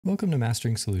Welcome to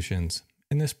Mastering Solutions.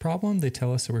 In this problem, they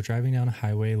tell us that we're driving down a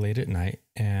highway late at night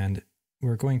and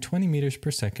we're going 20 meters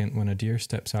per second when a deer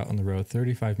steps out on the road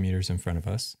 35 meters in front of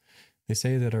us. They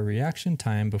say that our reaction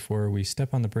time before we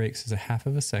step on the brakes is a half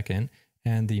of a second,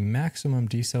 and the maximum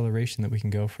deceleration that we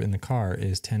can go for in the car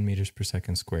is 10 meters per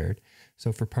second squared.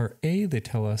 So for part A, they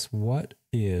tell us what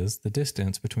is the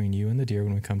distance between you and the deer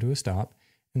when we come to a stop.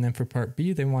 And then for part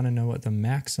B, they want to know what the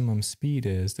maximum speed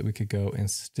is that we could go and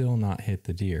still not hit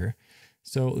the deer.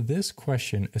 So this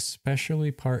question,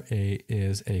 especially part A,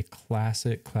 is a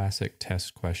classic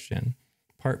test question.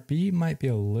 Part B might be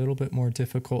a little bit more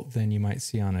difficult than you might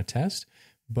see on a test,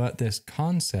 but this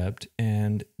concept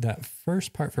and that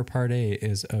first part for part A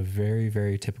is a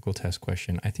very typical test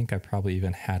question. I think I probably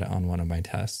even had it on one of my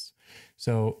tests.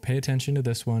 So pay attention to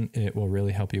this one, it will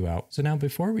really help you out. So now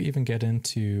before we even get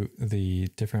into the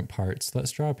different parts,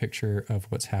 let's draw a picture of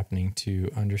what's happening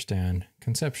to understand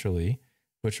conceptually,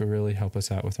 which will really help us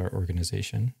out with our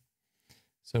organization.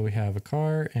 So we have a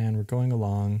car and we're going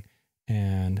along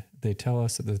and they tell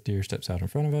us that the deer steps out in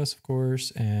front of us, of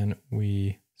course, and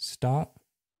we stop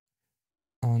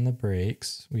on the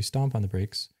brakes, we stomp on the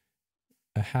brakes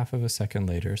a half of a second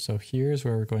later. So here's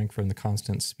where we're going from the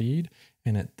constant speed.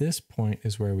 And at this point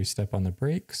is where we step on the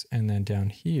brakes. And then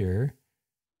down here,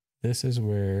 this is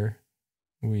where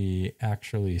we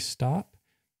actually stop.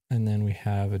 And then we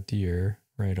have a deer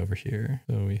right over here.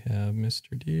 So we have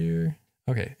Mr. Deer.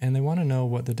 Okay, and they want to know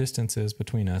what the distance is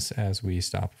between us as we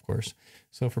stop, of course.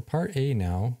 So for part A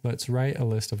now, let's write a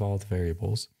list of all the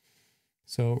variables.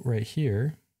 So right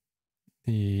here,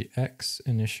 the X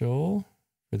initial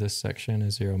for this section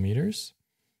is 0 meters.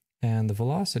 And the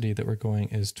velocity that we're going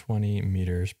is 20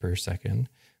 meters per second.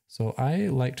 So I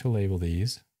like to label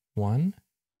these 1,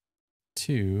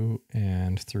 2,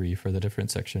 and 3 for the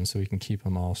different sections so we can keep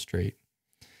them all straight.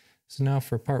 So now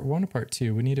for part 1 and part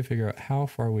 2, we need to figure out how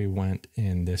far we went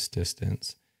in this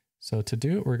distance. So to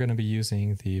do it, we're going to be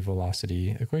using the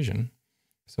velocity equation.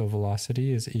 So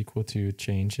velocity is equal to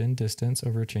change in distance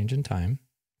over change in time.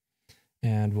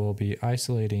 And we'll be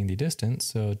isolating the distance,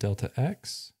 so delta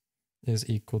x is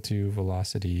equal to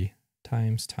velocity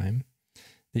times time.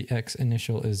 The x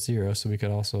initial is 0, so we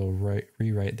could also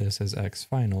rewrite this as x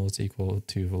final is equal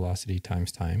to velocity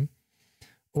times time.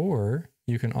 Or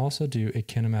you can also do a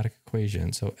kinematic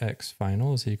equation, so x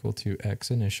final is equal to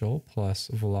x initial plus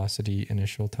velocity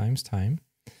initial times time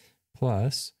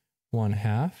plus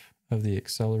 1/2 of the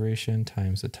acceleration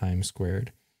times the time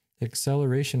squared.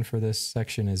 Acceleration for this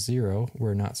section is 0.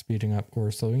 We're not speeding up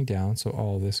or slowing down, so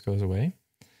all of this goes away.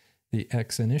 The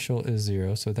x initial is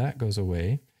 0, so that goes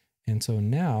away. And so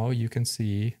now you can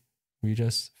see we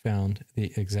just found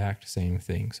the exact same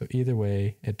thing. So either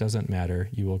way, it doesn't matter.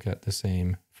 You will get the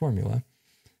same formula.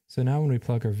 So now when we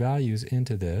plug our values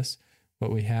into this, what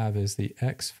we have is the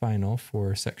x final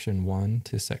for section 1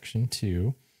 to section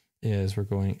 2 is we're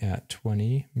going at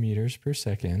 20 meters per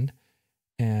second.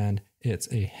 And it's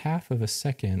a half of a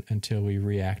second until we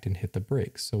react and hit the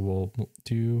brakes. So we'll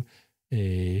do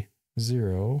a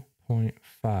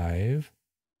 0.5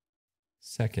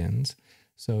 seconds.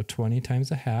 So 20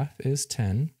 times a half is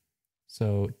 10.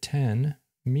 So 10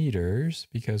 meters,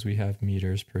 because we have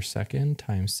meters per second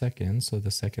times seconds, so the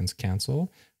seconds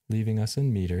cancel, leaving us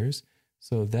in meters.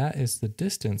 So that is the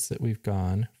distance that we've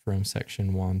gone from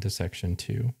section 1 to section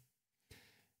 2.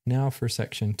 Now for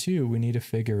section 2, we need to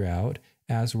figure out,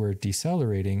 as we're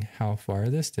decelerating, how far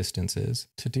this distance is.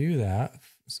 To do that,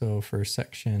 so for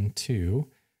section 2,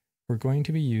 we're going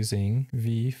to be using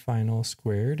v final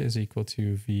squared is equal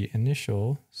to v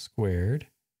initial squared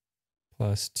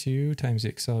plus 2 times the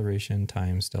acceleration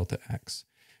times delta x.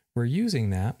 We're using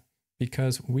that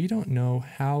because we don't know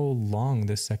how long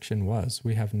this section was.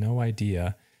 We have no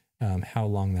idea how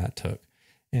long that took.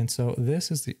 And so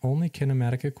this is the only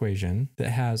kinematic equation that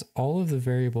has all of the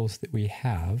variables that we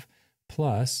have,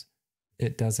 plus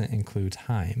it doesn't include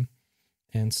time.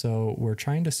 And so we're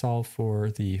trying to solve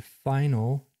for the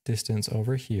final distance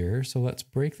over here. So let's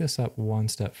break this up one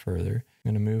step further.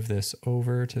 I'm going to move this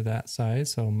over to that side.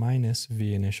 So minus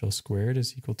v initial squared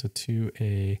is equal to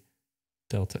 2a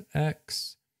delta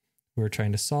x. We're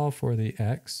trying to solve for the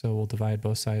x, so we'll divide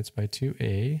both sides by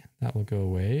 2a. That will go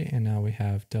away. And now we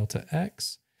have delta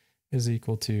x is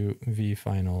equal to v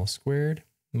final squared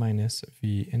minus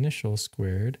v initial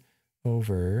squared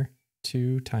over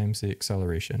 2 times the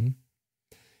acceleration.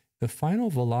 The final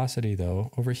velocity,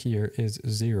 though, over here is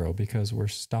 0 because we're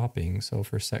stopping. So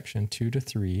for section 2 to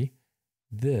 3,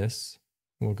 this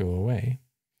will go away.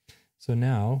 So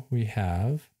now we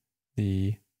have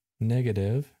the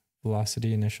negative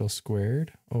velocity initial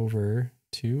squared over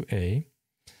 2a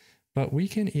But we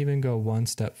can even go one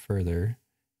step further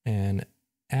and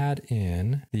add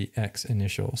in the x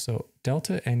initial. So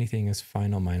delta anything is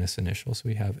final minus initial. So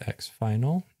we have x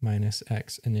final minus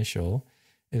x initial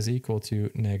is equal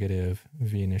to negative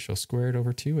v initial squared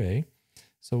over 2a.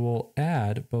 So we'll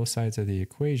add both sides of the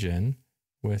equation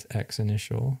with x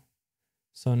initial.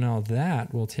 So now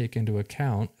that will take into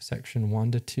account section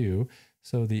 1 to 2.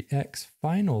 So the x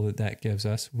final that gives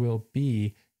us will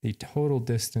be the total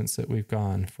distance that we've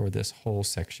gone for this whole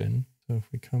section. So if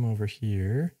we come over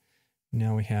here,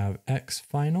 now we have x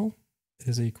final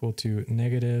is equal to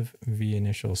negative v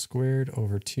initial squared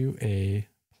over 2a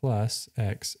plus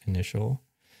x initial.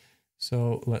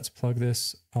 So let's plug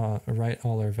this, write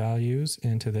all our values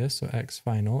into this. So x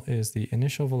final is the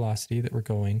initial velocity that we're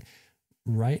going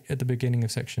right at the beginning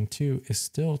of section 2 is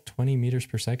still 20 meters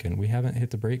per second. We haven't hit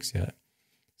the brakes yet.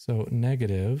 So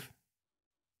negative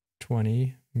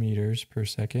 20 meters per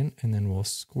second, and then we'll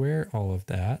square all of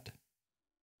that.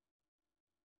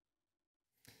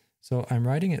 So I'm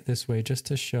writing it this way just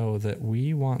to show that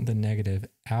we want the negative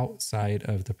outside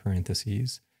of the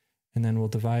parentheses. And then we'll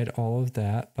divide all of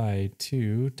that by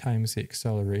 2 times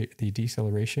the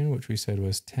deceleration, which we said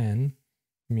was 10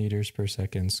 meters per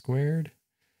second squared.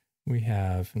 We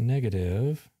have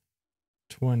negative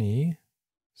 20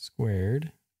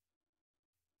 squared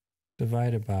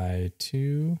divided by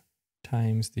 2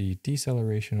 times the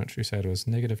deceleration, which we said was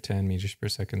negative 10 meters per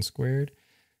second squared.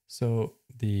 So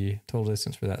the total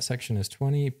distance for that section is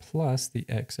 20 plus the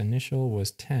x initial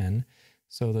was 10.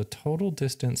 So the total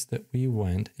distance that we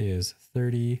went is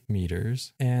 30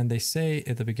 meters. And they say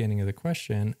at the beginning of the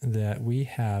question that we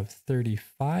have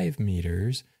 35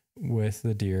 meters with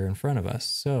the deer in front of us.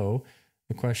 So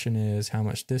the question is, how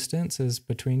much distance is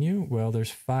between you? Well,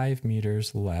 there's 5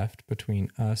 meters left between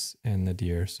us and the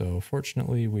deer. So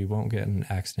fortunately, we won't get in an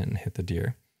accident and hit the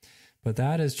deer. But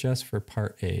that is just for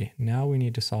part A. Now we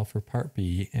need to solve for part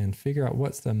B and figure out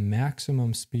what's the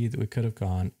maximum speed that we could have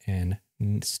gone and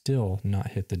still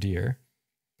not hit the deer.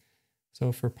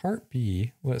 So for part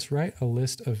B, let's write a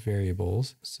list of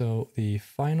variables. So the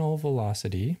final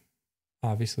velocity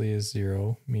obviously is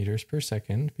 0 meters per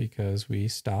second because we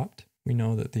stopped. We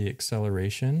know that the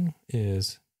acceleration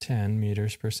is 10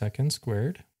 meters per second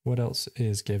squared. What else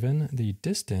is given? The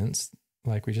distance,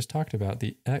 like we just talked about,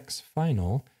 the x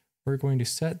final, we're going to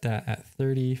set that at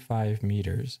 35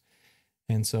 meters.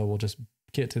 And so we'll just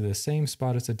get to the same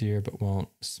spot as a deer, but won't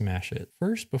smash it.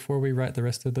 First, before we write the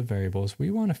rest of the variables, we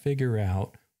want to figure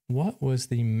out what was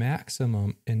the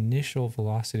maximum initial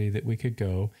velocity that we could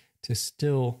go to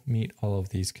still meet all of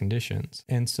these conditions.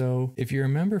 And so if you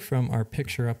remember from our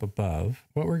picture up above,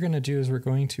 what we're going to do is we're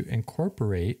going to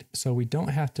incorporate, so we don't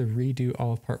have to redo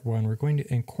all of part 1, we're going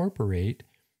to incorporate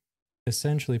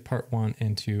essentially part 1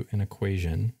 into an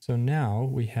equation. So now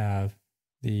we have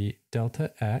the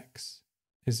delta x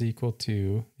is equal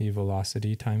to the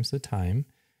velocity times the time.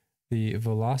 The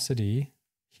velocity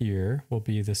here will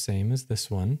be the same as this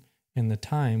one, and the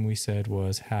time we said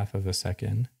was half of a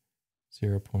second,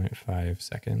 0.5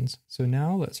 seconds. So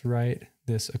now let's write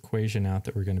this equation out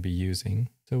that we're going to be using.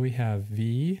 So we have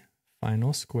v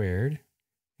final squared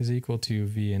is equal to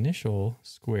v initial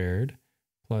squared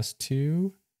plus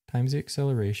 2 times the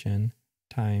acceleration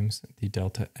times the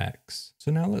delta x.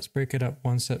 So now let's break it up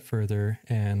one step further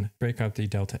and break up the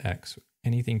delta x.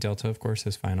 Anything delta, of course,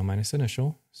 is final minus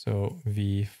initial. So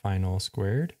v final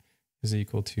squared is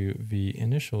equal to v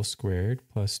initial squared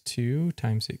plus 2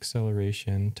 times the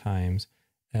acceleration times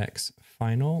x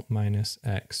final minus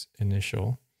x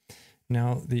initial.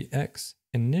 Now the x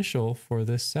initial for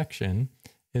this section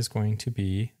is going to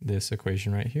be this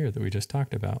equation right here that we just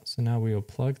talked about. So now we will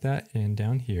plug that in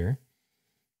down here.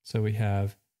 So we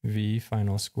have v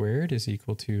final squared is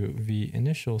equal to v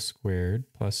initial squared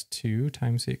plus 2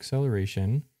 times the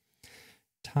acceleration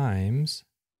times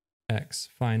x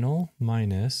final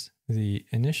minus the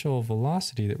initial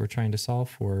velocity that we're trying to solve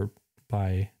for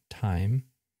by time.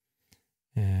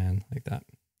 And like that.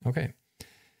 Okay.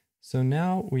 So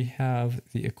now we have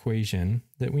the equation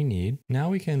that we need. Now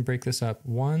we can break this up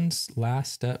one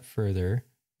last step further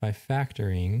by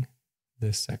factoring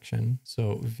this section.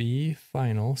 So v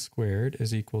final squared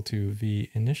is equal to v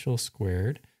initial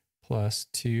squared plus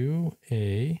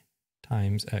 2a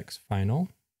times x final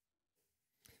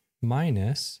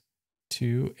minus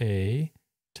 2a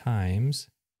times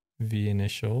v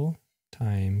initial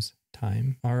times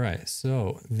time. All right,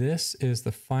 so this is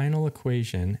the final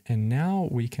equation, and now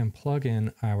we can plug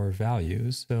in our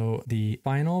values. So the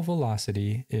final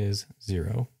velocity is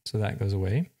 0, so that goes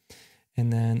away.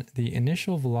 And then the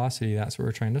initial velocity, that's what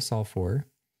we're trying to solve for.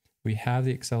 We have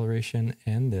the acceleration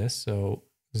and this, so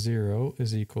 0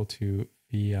 is equal to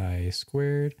vi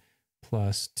squared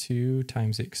plus 2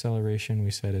 times the acceleration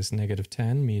we said is negative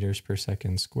 10 meters per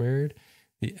second squared.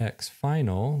 The x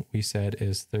final we said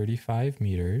is 35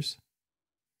 meters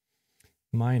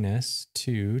minus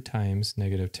 2 times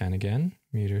negative 10 again,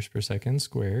 meters per second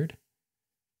squared,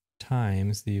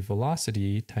 times the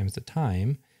velocity times the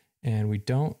time. And we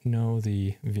don't know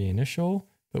the v initial,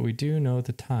 but we do know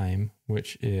the time,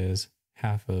 which is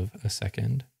half of a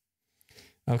second.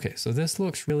 Okay, so this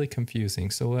looks really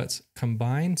confusing. So let's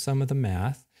combine some of the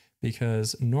math,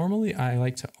 because normally I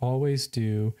like to always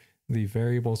do the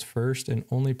variables first and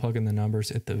only plug in the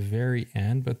numbers at the very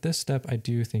end. But this step, I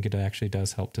do think it actually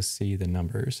does help to see the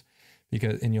numbers,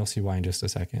 and you'll see why in just a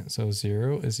second. So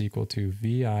 0 is equal to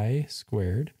vi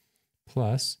squared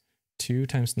plus 2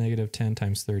 times negative 10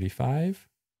 times 35.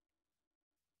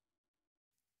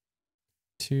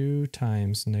 2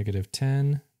 times negative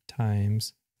 10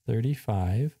 times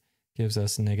 35 gives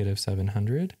us negative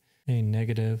 700. A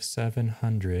negative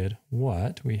 700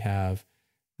 what? We have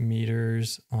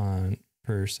meters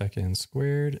per second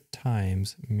squared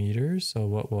times meters. So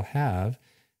what we'll have,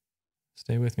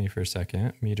 stay with me for a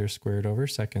second, meters squared over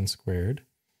second squared,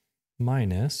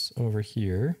 minus over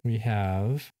here, we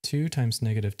have 2 times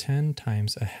negative 10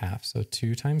 times a half. So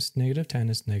 2 times negative 10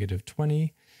 is negative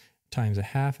 20, times a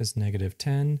half is negative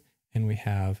 10, and we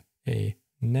have a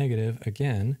negative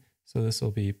again. So this will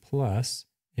be plus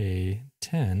a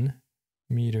 10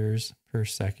 meters per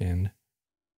second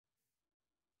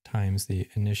times the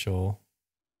initial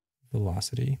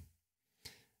velocity.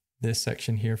 This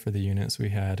section here for the units, we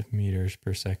had meters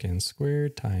per second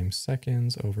squared times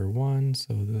seconds over 1.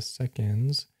 So the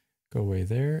seconds go away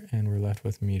there, and we're left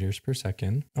with meters per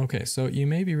second. Okay, so you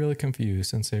may be really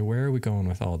confused and say, where are we going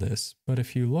with all this? But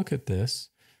if you look at this,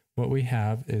 what we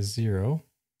have is 0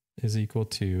 is equal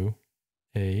to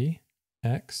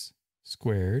ax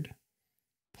squared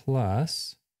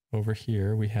plus, over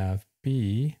here we have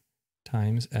b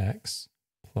times x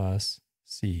plus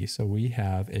c. So we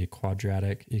have a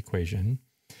quadratic equation.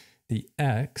 The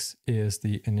x is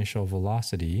the initial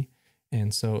velocity.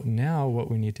 And so now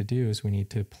what we need to do is we need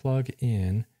to plug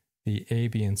in the a,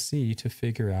 b, and c to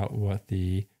figure out what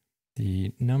the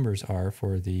numbers are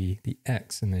for the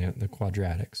x in the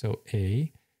quadratic. So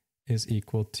a is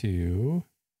equal to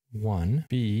 1,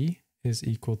 b is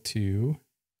equal to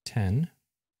 10,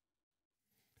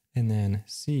 and then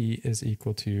c is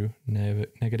equal to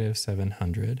negative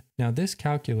 700. Now this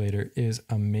calculator is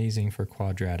amazing for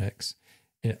quadratics.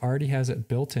 It already has it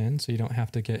built in, so you don't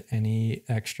have to get any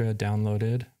extra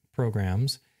downloaded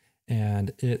programs,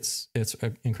 and it's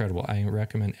incredible. I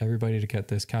recommend everybody to get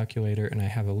this calculator, and I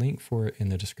have a link for it in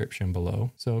the description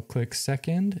below. So click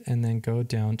second, and then go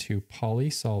down to Poly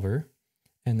Solver,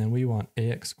 and then we want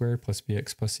ax squared plus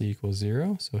bx plus c equals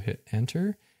 0, so hit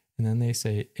enter. And then they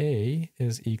say a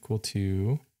is equal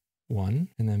to 1,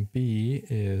 and then b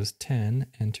is 10,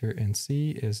 enter, and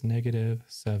c is negative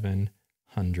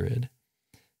 700.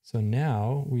 So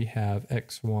now we have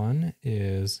x1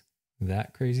 is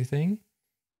that crazy thing.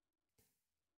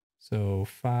 So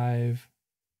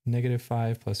negative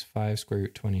 5 plus 5 square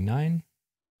root 29.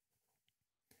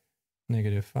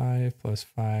 Negative 5 plus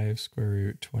 5 square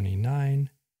root 29.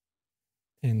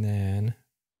 And then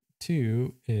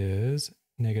 2 is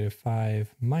negative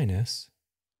 5 minus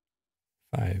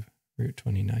 5 root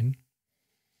 29.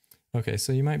 Okay,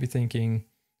 so you might be thinking,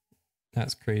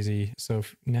 that's crazy. So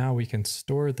now we can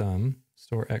store them,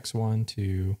 store x1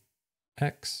 to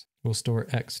x. We'll store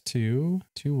x2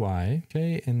 to y.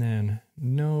 Okay, and then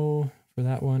no for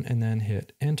that one, and then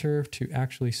hit enter to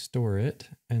actually store it.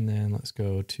 And then let's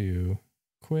go to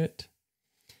quit.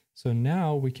 So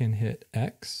now we can hit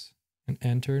x and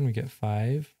enter, and we get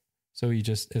 5. So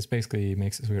it's basically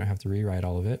makes it so we don't have to rewrite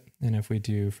all of it. And if we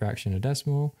do fraction to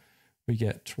decimal, we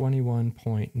get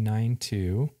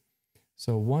 21.92.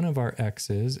 So one of our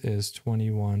x's is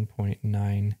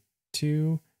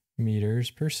 21.92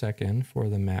 meters per second for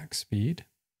the max speed.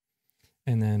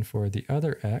 And then for the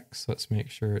other x, let's make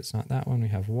sure it's not that one. We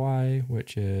have y,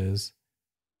 which is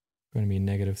going to be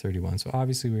negative 31. So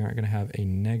obviously we aren't going to have a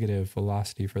negative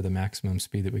velocity for the maximum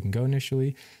speed that we can go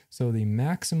initially. So the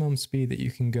maximum speed that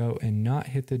you can go and not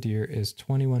hit the deer is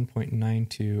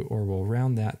 21.92, or we'll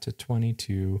round that to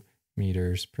 22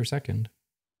 meters per second.